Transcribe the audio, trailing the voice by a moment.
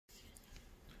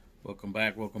Welcome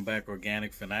back,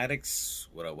 Organic Fanatics.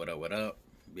 What up, what up, what up?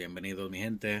 Bienvenidos, mi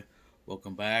gente.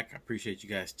 Welcome back. I appreciate you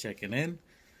guys checking in.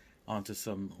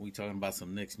 We talking about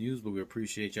some Knicks news, but we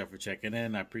appreciate y'all for checking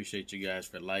in. I appreciate you guys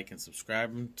for liking,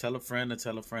 subscribing. Tell a friend, and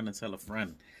tell a friend, and tell a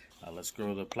friend. Let's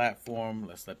grow the platform.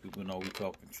 Let's let people know we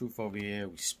talking truth over here.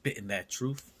 We spitting that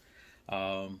truth.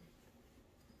 Um,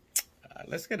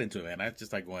 let's get into it, man. I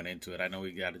just like going into it. I know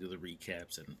we got to do the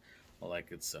recaps and all that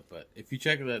good stuff. But if you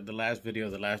check the last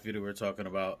video we were talking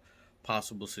about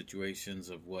possible situations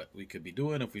of what we could be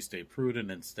doing if we stay prudent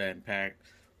and stand packed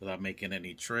without making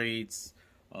any trades.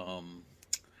 Um,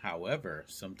 However,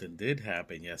 something did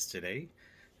happen yesterday.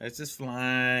 That's just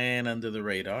flying under the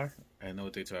radar. I know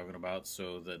what they're talking about.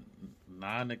 So the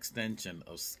non-extension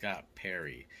of Scott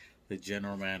Perry, the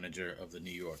general manager of the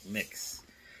New York Knicks.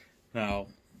 Now,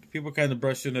 people kind of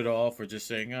brushing it off or just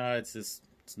saying, it's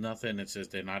nothing. It's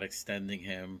just they're not extending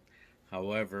him.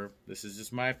 However, this is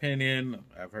just my opinion.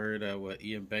 I've heard what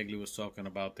Ian Begley was talking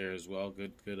about there as well.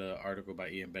 Good article by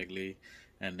Ian Begley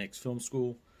and Knicks Film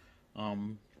School.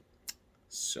 Um,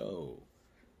 so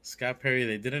Scott Perry,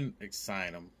 they didn't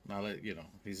sign him. Now that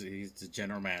he's the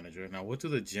general manager. Now, what do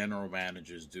the general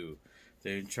managers do?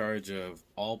 They're in charge of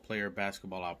all player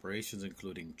basketball operations,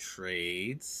 including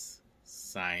trades,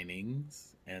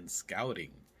 signings, and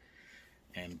scouting.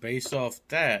 And based off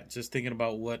that, just thinking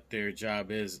about what their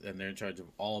job is, and they're in charge of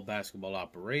all basketball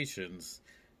operations,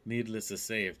 needless to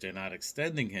say, if they're not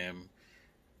extending him,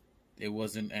 it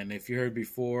wasn't. And if you heard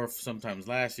before, sometimes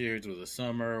last year through the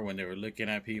summer, when they were looking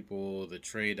at people, the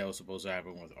trade that was supposed to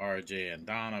happen with RJ and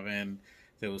Donovan,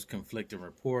 there was conflicting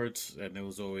reports, and it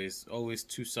was always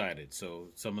two sided. So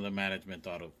some of the management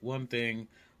thought of one thing,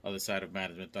 other side of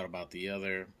management thought about the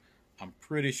other. I'm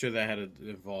pretty sure that had to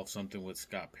involve something with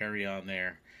Scott Perry on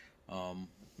there.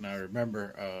 Now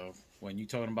remember, when you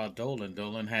talking about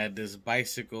Dolan had this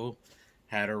bicycle,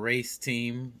 had a race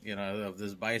team, of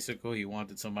this bicycle. He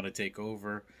wanted somebody to take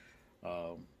over.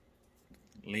 Um,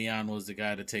 Leon was the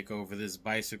guy to take over this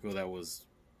bicycle that was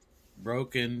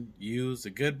broken, used,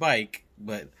 a good bike,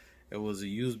 but it was a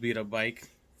used beat up bike.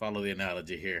 Follow the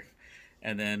analogy here.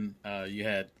 And then you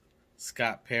had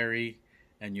Scott Perry,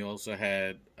 and you also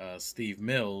had Steve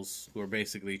Mills, who are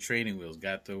basically training wheels.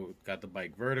 Got the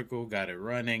bike vertical, got it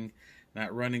running,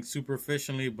 not running super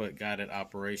efficiently, but got it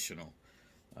operational.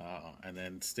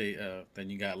 Then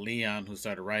you got Leon, who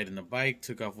started riding the bike,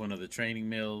 took off one of the training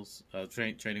wheels,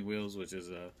 which is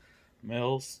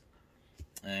Mills.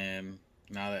 And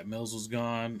now that Mills was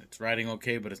gone, it's riding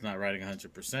okay, but it's not riding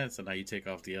 100%. So now you take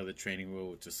off the other training wheel,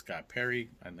 which is Scott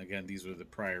Perry. And again, these were the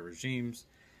prior regimes.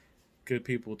 Good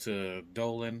people to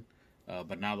Dolan,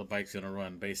 but now the bike's going to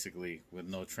run basically with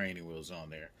no training wheels on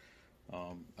there.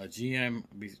 A GM,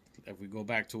 if we go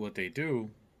back to what they do,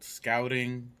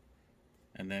 scouting,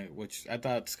 and then which I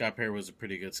thought Scott Perry was a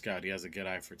pretty good scout. He has a good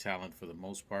eye for talent for the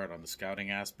most part on the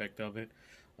scouting aspect of it.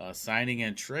 Signing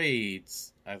and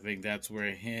trades, I think that's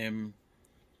where him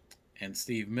and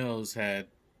Steve Mills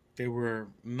they were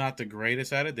not the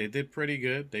greatest at it. They did pretty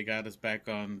good. They got us back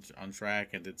on track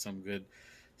and did some good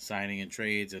signing and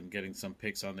trades and getting some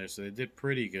picks on there. So they did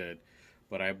pretty good.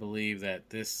 But I believe that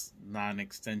this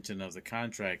non-extension of the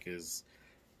contract is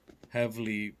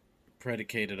heavily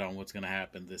predicated on what's going to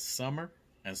happen this summer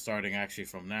and starting actually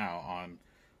from now on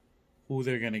who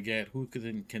they're going to get, who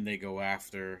can they go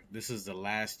after. This is the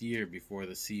last year before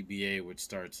the CBA, which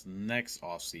starts next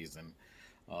offseason,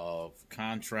 of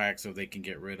contracts so they can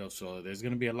get rid of. So there's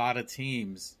going to be a lot of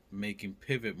teams making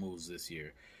pivot moves this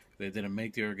year. If they didn't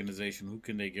make the organization, who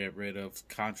can they get rid of?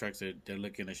 Contracts that they're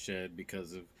looking to shed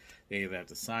because of they either have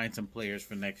to sign some players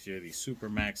for next year, these super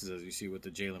maxes, as you see with the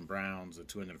Jaylen Browns, the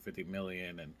 $250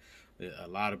 million, and a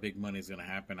lot of big money is going to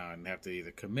happen now, and they have to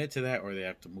either commit to that or they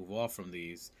have to move off from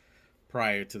these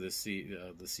prior to the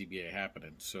CBA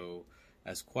happening. So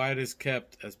as quiet as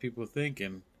kept as people are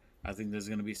thinking, I think there's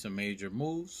going to be some major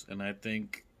moves, and I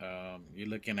think you're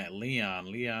looking at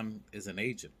Leon. Leon is an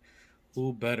agent.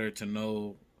 Who better to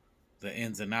know the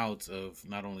ins and outs of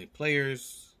not only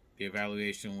players, the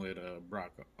evaluation with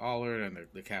Brock Allard and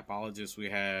the capologists we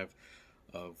have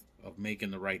of making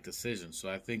the right decision. So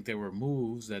I think there were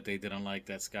moves that they didn't like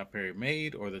that Scott Perry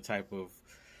made, or the type of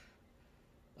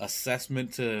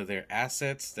assessment to their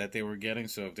assets that they were getting.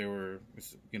 So if they were,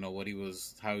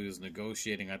 how he was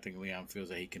negotiating, I think Leon feels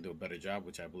that he can do a better job,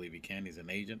 which I believe he can. He's an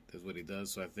agent, is what he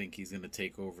does. So I think he's going to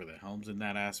take over the helms in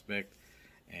that aspect.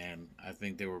 And I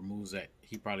think there were moves that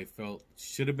he probably felt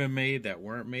should have been made that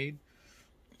weren't made.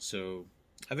 So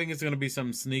I think it's going to be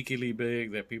something sneakily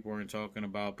big that people aren't talking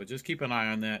about, but just keep an eye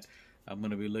on that. I'm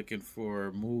going to be looking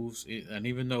for moves. And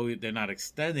even though they're not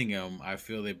extending him, I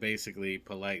feel they basically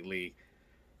politely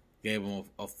gave him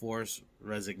a forced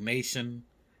resignation.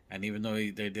 And even though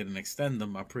they didn't extend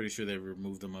him, I'm pretty sure they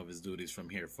removed him of his duties from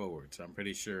here forward. So I'm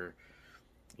pretty sure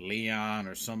Leon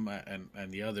or some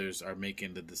and the others are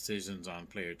making the decisions on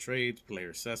player trades,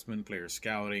 player assessment, player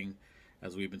scouting,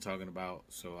 as we've been talking about.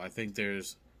 So I think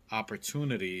there's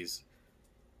opportunities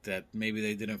that maybe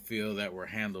they didn't feel that were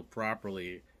handled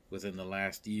properly within the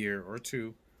last year or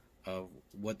two of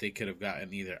what they could have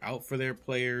gotten either out for their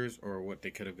players or what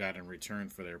they could have gotten in return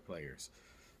for their players.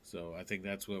 So I think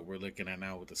that's what we're looking at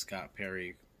now with the Scott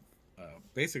Perry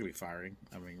basically firing.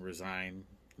 I mean, resign,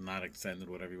 not extended,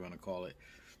 whatever you want to call it.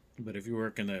 But if you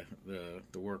work in the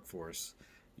workforce,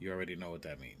 you already know what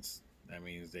that means. That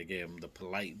means they gave them the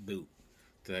polite boot.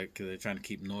 Because they're trying to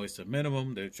keep noise to a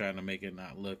minimum. They're trying to make it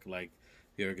not look like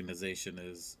the organization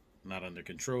is not under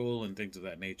control and things of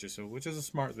that nature. So, which is a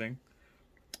smart thing.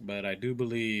 But I do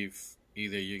believe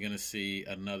either you're going to see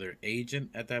another agent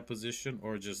at that position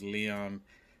or just Leon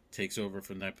takes over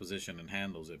from that position and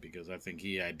handles it. Because I think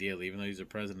he ideally, even though he's a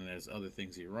president, there's other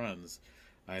things he runs.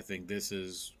 I think this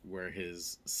is where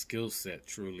his skill set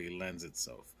truly lends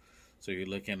itself. So you're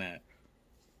looking at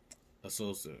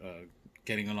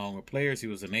getting along with players. He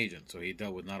was an agent, so he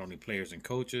dealt with not only players and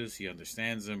coaches. He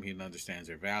understands them. He understands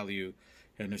their value.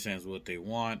 He understands what they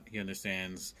want. He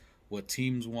understands what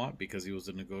teams want because he was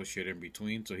a negotiator in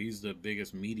between. So he's the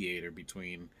biggest mediator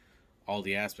between all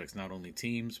the aspects, not only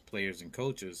teams, players, and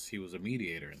coaches. He was a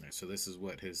mediator in there. So this is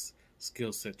what his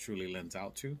skill set truly lends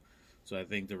out to. So I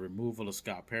think the removal of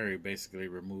Scott Perry basically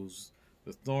removes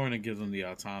the thorn and gives him the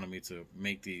autonomy to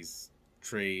make these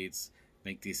trades,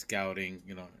 make these scouting,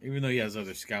 even though he has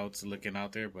other scouts looking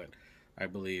out there, but I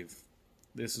believe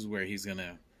this is where he's going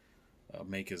to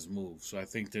make his move. So I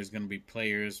think there's going to be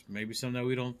players, maybe some that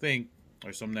we don't think,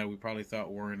 or some that we probably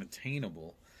thought weren't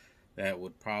attainable, that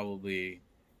would probably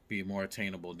be more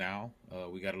attainable now.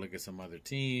 We got to look at some other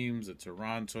teams, the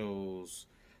Torontos,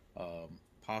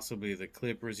 possibly the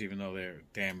Clippers, even though they're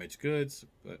damaged goods.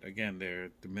 But again, they're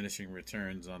diminishing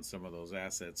returns on some of those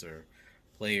assets or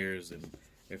players. And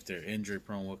if they're injury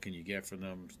prone, what can you get from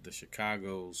them? The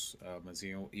Chicago's, as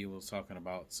he was talking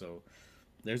about. So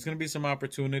there's going to be some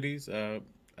opportunities.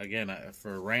 Again,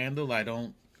 for Randall,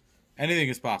 anything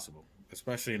is possible,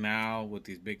 especially now with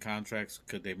these big contracts.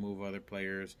 Could they move other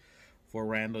players? For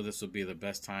Randall, this would be the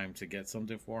best time to get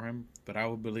something for him. But I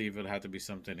would believe it would have to be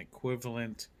something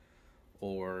equivalent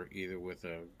or either with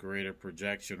a greater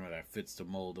projection or that fits the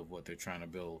mold of what they're trying to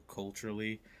build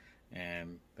culturally,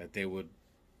 and that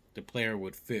the player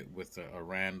would fit with a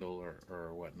Randall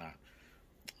or whatnot.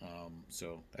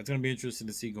 So that's going to be interesting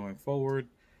to see going forward.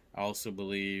 I also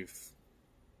believe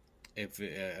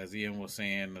as Ian was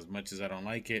saying, as much as I don't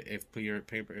like it, if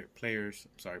players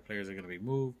are going to be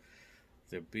moved,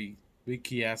 the big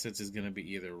key assets is going to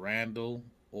be either Randall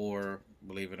or,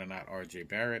 believe it or not, R.J.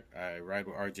 Barrett. I ride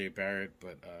with R.J. Barrett,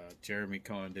 but Jeremy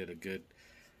Cohen did a good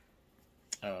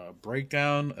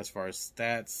breakdown as far as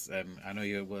stats. And I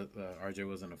know R.J.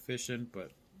 wasn't efficient,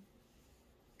 but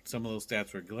some of those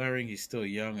stats were glaring. He's still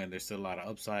young, and there's still a lot of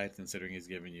upside considering he's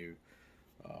giving you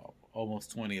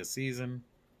almost 20 a season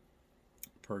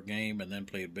per game and then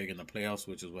played big in the playoffs,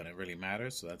 which is when it really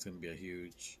matters. So that's going to be a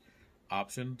huge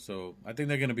option. So I think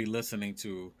they're going to be listening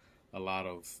to a lot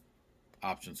of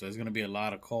options. So there's going to be a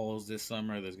lot of calls this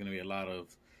summer. There's going to be a lot of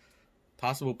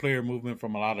possible player movement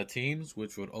from a lot of teams,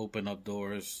 which would open up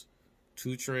doors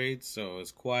to trades. So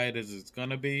as quiet as it's going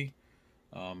to be,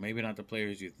 maybe not the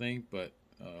players you think, but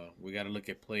we got to look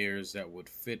at players that would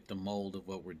fit the mold of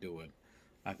what we're doing.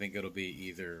 I think it'll be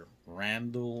either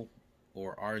Randall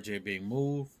or RJ being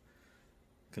moved.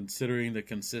 Considering the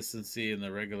consistency in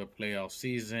the regular playoff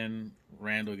season,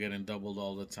 Randall getting doubled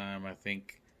all the time, I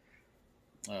think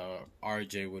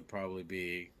RJ would probably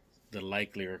be the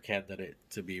likelier candidate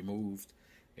to be moved.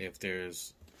 If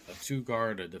there's a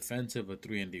 2-guard, a defensive, a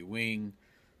 3-and-D wing,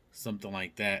 something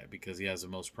like that, because he has the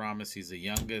most promise. He's the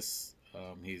youngest.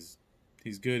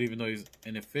 He's good, even though he's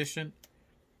inefficient.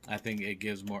 I think it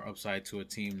gives more upside to a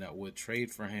team that would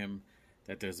trade for him,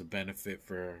 that there's a benefit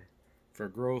for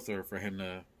growth or for him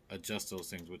to adjust those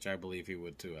things, which I believe he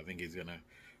would too. I think he's going to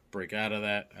break out of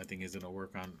that. I think he's going to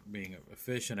work on being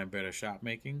efficient and better shot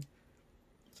making.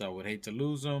 So I would hate to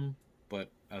lose him,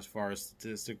 but as far as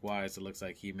statistic-wise, it looks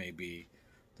like he may be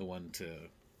the one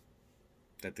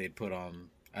that they'd put on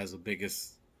as the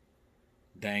biggest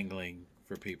dangling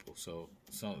for people. So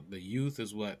the youth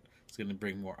is what is going to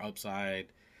bring more upside.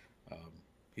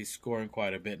 He's scoring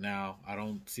quite a bit now. I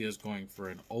don't see us going for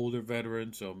an older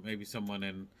veteran, so maybe someone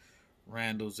in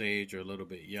Randall's age or a little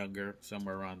bit younger,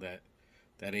 somewhere around that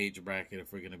age bracket.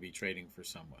 If we're going to be trading for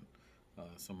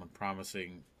someone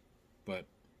promising, but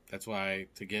that's why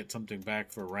to get something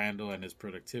back for Randall and his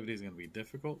productivity is going to be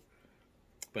difficult.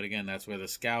 But again, that's where the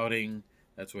scouting,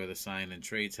 that's where the sign and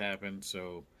trades happen.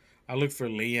 So I look for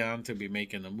Leon to be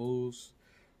making the moves.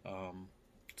 Um,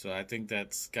 so I think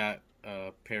that Scott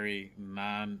Perry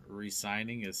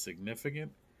non-resigning is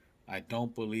significant. I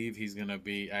don't believe he's going to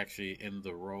be actually in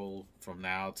the role from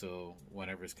now till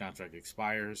whenever his contract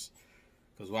expires.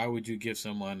 Because why would you give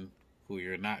someone who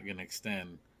you're not going to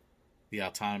extend the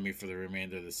autonomy for the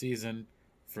remainder of the season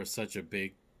for such a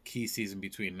big key season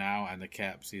between now and the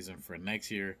cap season for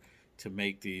next year to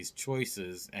make these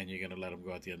choices, and you're going to let him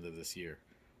go at the end of this year?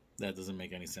 That doesn't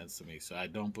make any sense to me. So I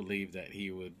don't believe that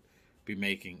he would be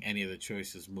making any of the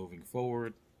choices moving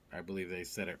forward. I believe they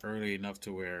said it early enough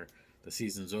to where the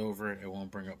season's over. It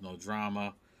won't bring up no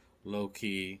drama, low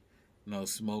key, no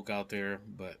smoke out there.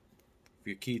 But if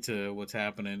you're key to what's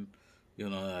happening, you'll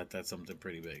know that that's something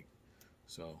pretty big.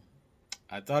 So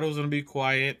I thought it was going to be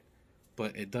quiet,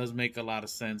 but it does make a lot of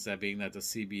sense that being that the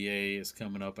CBA is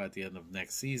coming up at the end of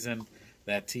next season,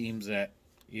 that teams that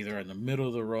either in the middle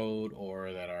of the road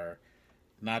or that are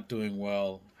not doing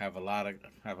well have a lot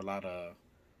of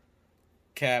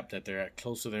cap, that they're at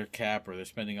close to their cap, or they're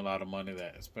spending a lot of money,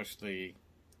 that especially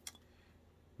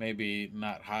maybe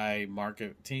not high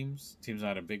market teams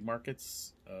not in big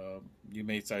markets, you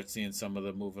may start seeing some of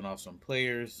them moving off some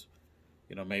players,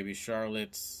 maybe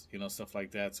Charlotte's, stuff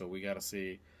like that. So we got to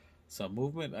see some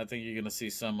movement. I think you're going to see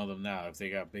some of them now. If they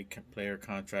got big player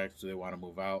contracts, do they want to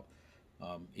move out?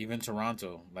 Even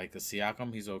Toronto, like the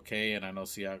Siakam, he's okay, and I know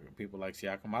Siakam, people like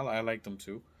Siakam. I like them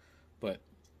too, but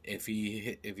if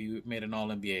he made an All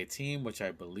NBA team, which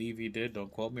I believe he did,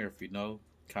 don't quote me, or if you know,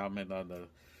 comment on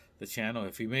the channel.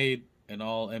 If he made an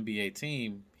All NBA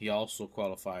team, he also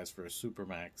qualifies for a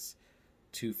Supermax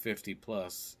 250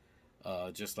 plus,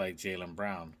 just like Jaylen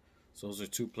Brown. So those are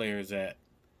two players that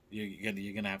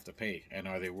you're gonna have to pay. And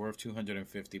are they worth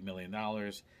 $250 million?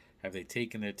 Have they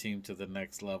taken their team to the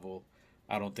next level?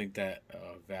 I don't think that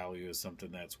value is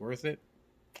something that's worth it.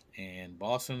 And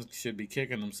Boston should be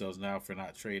kicking themselves now for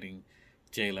not trading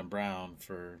Jaylen Brown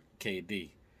for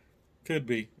KD. Could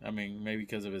be. I mean, maybe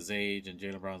because of his age and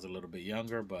Jaylen Brown's a little bit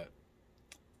younger, but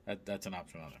that's an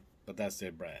option on him. But that's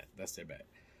their bad.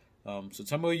 So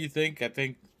tell me what you think. I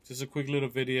think just a quick little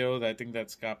video. I think that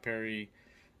Scott Perry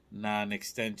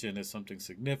non-extension is something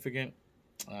significant.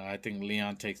 I think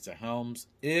Leon takes the helms.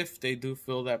 If they do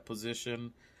fill that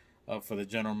position for the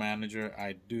general manager,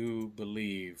 I do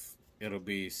believe it'll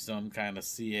be some kind of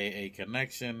CAA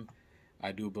connection.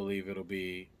 I do believe it'll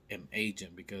be an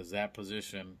agent, because that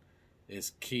position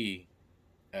is key.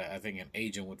 I think an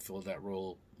agent would fill that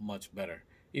role much better,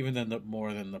 even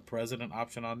more than the president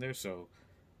option on there. So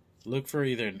look for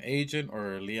either an agent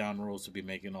or Leon Rose to be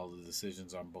making all the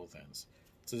decisions on both ends.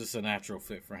 So just a natural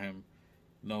fit for him.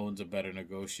 No one's a better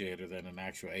negotiator than an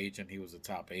actual agent. He was a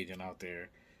top agent out there.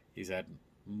 He's had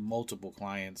multiple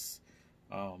clients.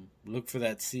 Look for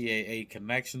that CAA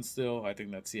connection still. I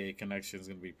think that CAA connection is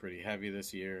going to be pretty heavy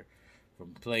this year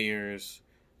from players,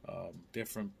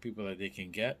 different people that they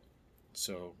can get.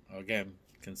 So, again,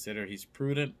 consider he's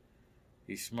prudent.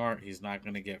 He's smart. He's not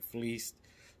going to get fleeced.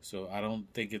 So I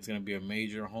don't think it's going to be a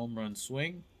major home run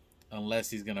swing unless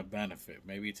he's going to benefit.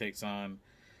 Maybe he takes on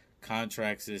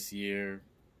contracts this year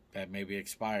that maybe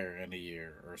expire in a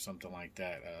year or something like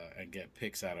that, and get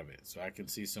picks out of it. So I can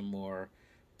see some more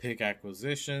pick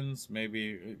acquisitions,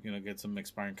 maybe get some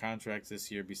expiring contracts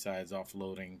this year besides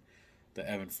offloading the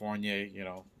Evan Fournier.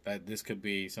 That this could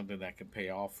be something that can pay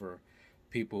off for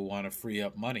people who want to free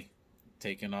up money.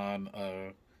 Taking on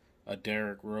a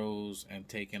Derrick Rose and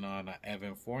taking on a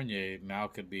Evan Fournier now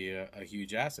could be a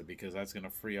huge asset, because that's going to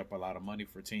free up a lot of money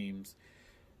for teams.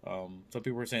 Some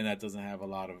people were saying that didn't have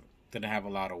a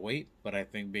lot of weight, but I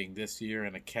think being this year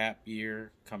and a cap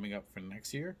year coming up for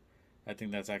next year, I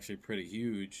think that's actually pretty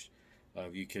huge.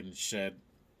 You can shed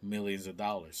millions of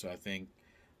dollars. So I think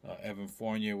Evan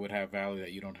Fournier would have value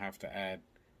that you don't have to add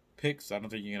picks. I don't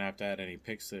think you're going to have to add any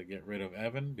picks to get rid of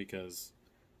Evan, because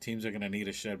teams are going to need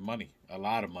to shed money, a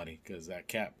lot of money, because that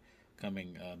cap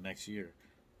coming next year.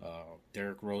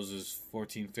 Derrick Rose's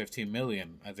 14-15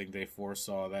 million, I think they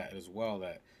foresaw that as well,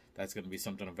 that's going to be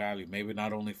something of value. Maybe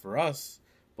not only for us,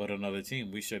 but another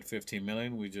team. We shed 15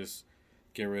 million. We just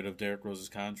get rid of Derrick Rose's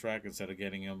contract instead of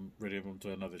getting rid of him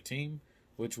to another team,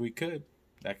 which we could.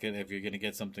 That could, if you're going to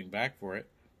get something back for it,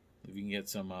 if you can get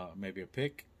some maybe a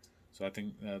pick. So I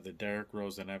think the Derrick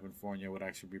Rose and Evan Fournier would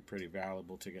actually be pretty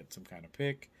valuable to get some kind of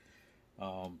pick.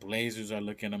 Blazers are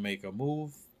looking to make a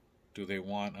move. Do they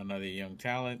want another young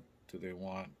talent? Do they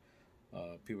want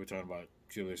people talking about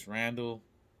Julius Randle?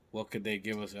 What could they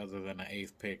give us other than an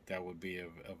eighth pick that would be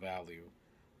of value?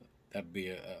 That'd be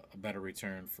a better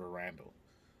return for Randle.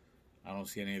 I don't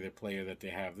see any other player that they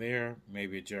have there.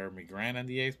 Maybe a Jeremy Grant on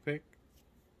the eighth pick.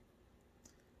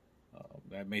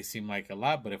 That may seem like a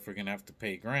lot, but if we're gonna have to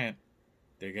pay Grant,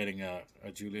 they're getting a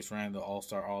Julius Randle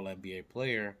All-Star All NBA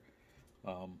player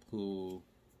who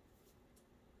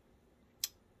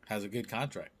has a good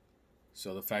contract.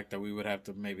 So the fact that we would have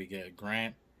to maybe get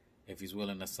Grant, if he's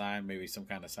willing to sign, maybe some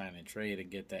kind of sign and trade and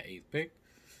get that eighth pick,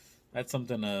 that's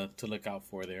something to look out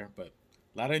for there. But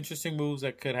a lot of interesting moves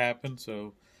that could happen.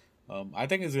 So I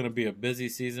think it's going to be a busy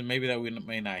season, maybe that we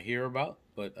may not hear about,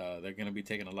 but they're going to be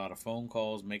taking a lot of phone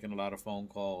calls, making a lot of phone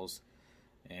calls,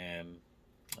 and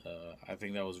I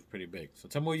think that was pretty big. So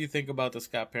tell me what you think about the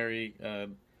Scott Perry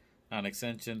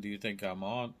non-extension. Do you think I'm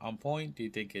on point? Do you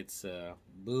think it's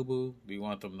boo-boo? Do you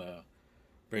want them to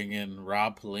bring in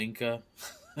Rob Pelinka?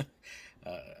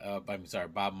 I'm sorry,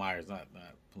 Bob Myers, not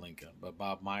Pelinka, but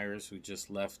Bob Myers, who just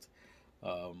left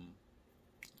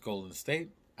Golden State.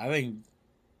 I think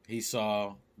he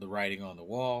saw the writing on the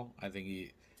wall. I think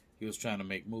he was trying to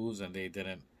make moves, and they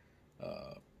didn't.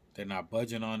 They're not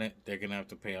budging on it. They're gonna have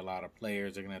to pay a lot of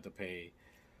players. They're gonna have to pay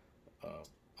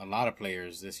a lot of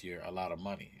players this year a lot of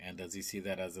money. And does he see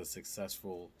that as a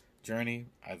successful journey?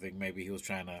 I think maybe he was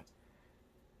trying to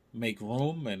make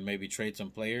room and maybe trade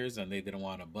some players, and they didn't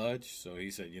want to budge. So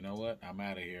he said, you know what? I'm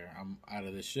out of here. I'm out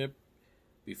of the ship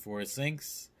before it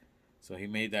sinks. So he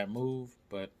made that move,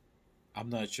 but I'm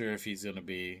not sure if he's going to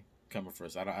be coming for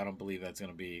us. I don't believe that's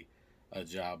going to be a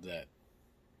job that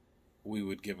we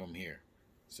would give him here.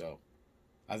 So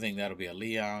I think that'll be a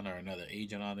Leon or another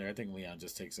agent on there. I think Leon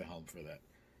just takes it home for that.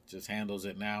 Just handles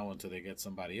it now until they get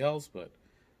somebody else. But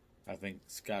I think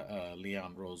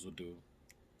Leon Rose would do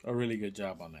a really good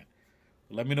job on that.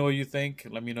 But let me know what you think.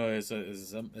 Let me know, is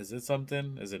it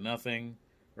something? Is it nothing?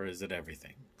 Or is it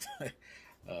everything?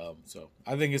 So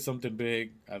I think it's something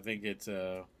big. I think it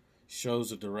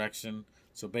shows a direction.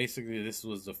 So basically, this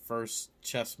was the first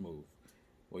chess move.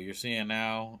 What you're seeing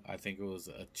now, I think it was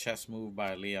a chess move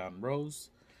by Leon Rose.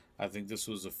 I think this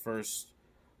was the first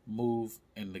move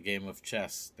in the game of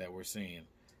chess that we're seeing.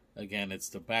 Again, it's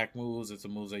the back moves. It's the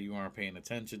moves that you aren't paying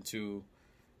attention to,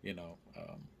 you know.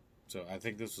 So I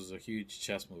think this was a huge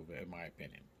chess move, in my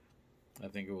opinion. I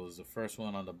think it was the first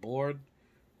one on the board.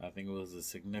 I think it was a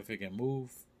significant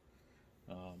move.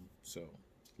 So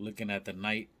looking at the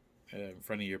knight in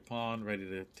front of your pawn,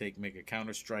 ready to make a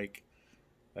counter strike.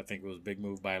 I think it was a big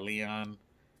move by Leon.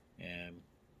 And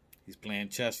he's playing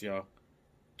chess, y'all.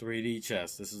 3D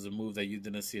chess. This is a move that you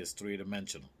didn't see. It's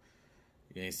three-dimensional.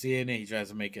 You ain't seeing it. He tries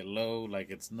to make it low like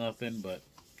it's nothing, but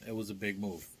it was a big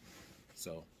move.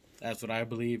 So that's what I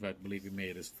believe. I believe he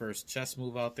made his first chess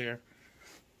move out there.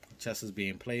 Chess is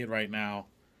being played right now,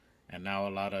 and now a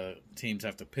lot of teams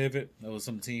have to pivot. There was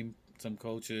some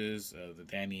coaches, the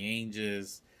Danny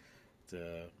Ainges,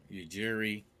 the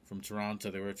Ujiri from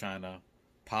Toronto. They were trying to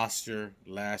posture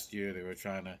last year. They were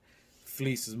trying to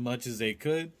fleece as much as they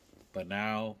could, but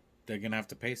now they're going to have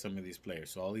to pay some of these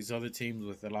players. So all these other teams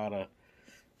with a lot of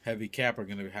heavy cap are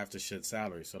going to have to shed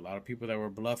salary. So a lot of people that were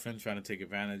bluffing, trying to take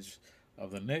advantage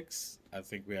of the Knicks, I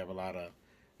think we have a lot of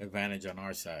advantage on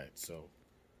our side. So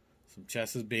some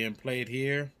chess is being played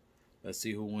here. Let's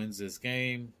see who wins this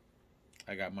game.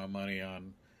 I got my money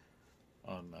on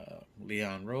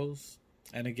Leon Rose.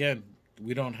 And again,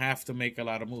 we don't have to make a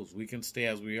lot of moves. We can stay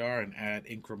as we are and add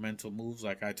incremental moves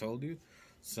like I told you.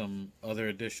 Some other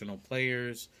additional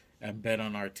players and bet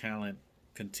on our talent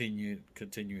continuing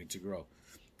to grow.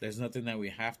 There's nothing that we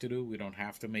have to do. We don't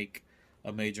have to make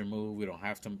a major move. We don't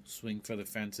have to swing for the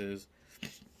fences.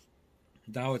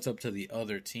 Now it's up to the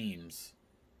other teams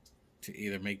to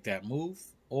either make that move,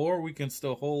 or we can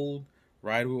still hold,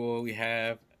 ride with what we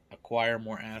have, acquire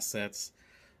more assets,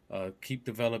 keep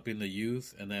developing the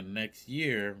youth, and then next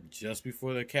year, just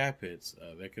before the cap hits,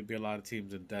 there could be a lot of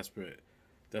teams in desperate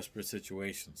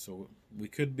situations. So we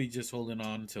could be just holding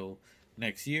on until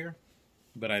next year,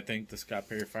 but I think the Scott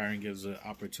Perry firing gives an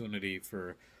opportunity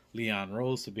for Leon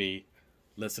Rose to be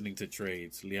listening to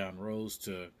trades, Leon Rose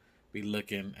to be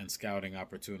looking and scouting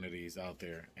opportunities out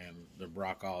there, and the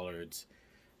Brock Allards,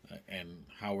 and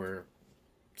how we're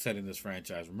setting this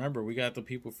franchise. Remember, we got the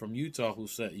people from Utah who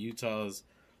set Utah's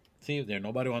team there.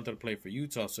 Nobody wanted to play for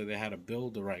Utah, so they had to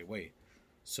build the right way.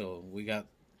 So we got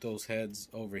those heads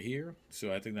over here.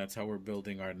 So I think that's how we're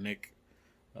building our Knick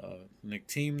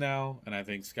team now. And I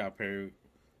think Scott Perry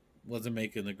wasn't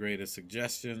making the greatest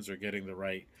suggestions or getting the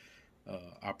right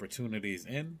opportunities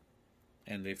in.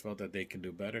 and they felt that they can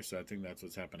do better. So I think that's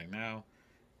what's happening now,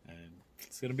 and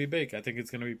it's gonna be big. I think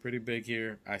it's gonna be pretty big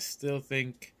here. I still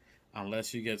think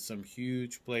unless you get some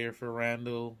huge player for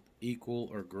Randall, equal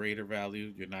or greater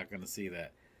value, you're not gonna see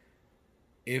that.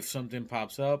 If something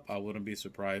pops up, I wouldn't be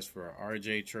surprised for a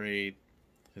RJ trade.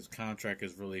 His contract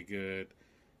is really good.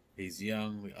 He's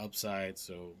young, the upside,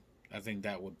 so I think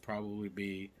that would probably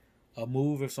be a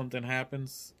move if something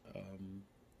happens,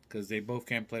 because they both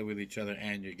can't play with each other,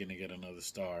 and you're gonna get another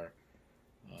star.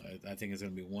 I think it's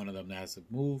gonna be one of them that has to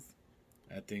move.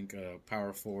 I think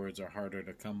power forwards are harder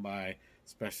to come by,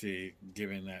 especially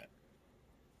given that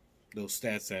those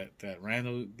stats that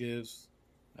Randall gives.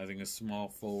 I think a small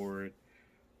forward,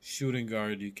 shooting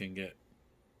guard, you can get,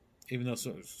 even though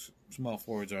small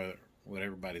forwards are what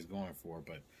everybody's going for,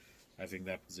 but I think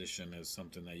that position is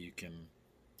something that you can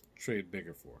trade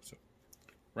bigger for. So,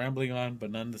 rambling on, but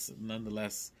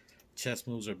nonetheless, chess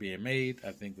moves are being made.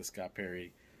 I think the Scott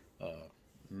Perry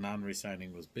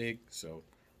non-resigning was big. So,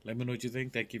 let me know what you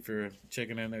think. Thank you for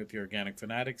checking in with the Organic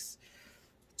Fanatics.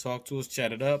 Talk to us,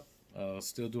 chat it up.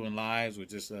 Still doing lives. We're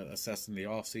just assessing the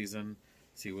off season,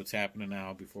 see what's happening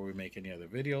now before we make any other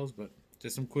videos. But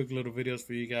just some quick little videos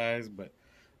for you guys. But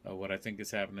what I think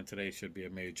is happening today should be a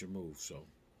major move. So,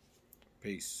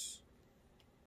 peace.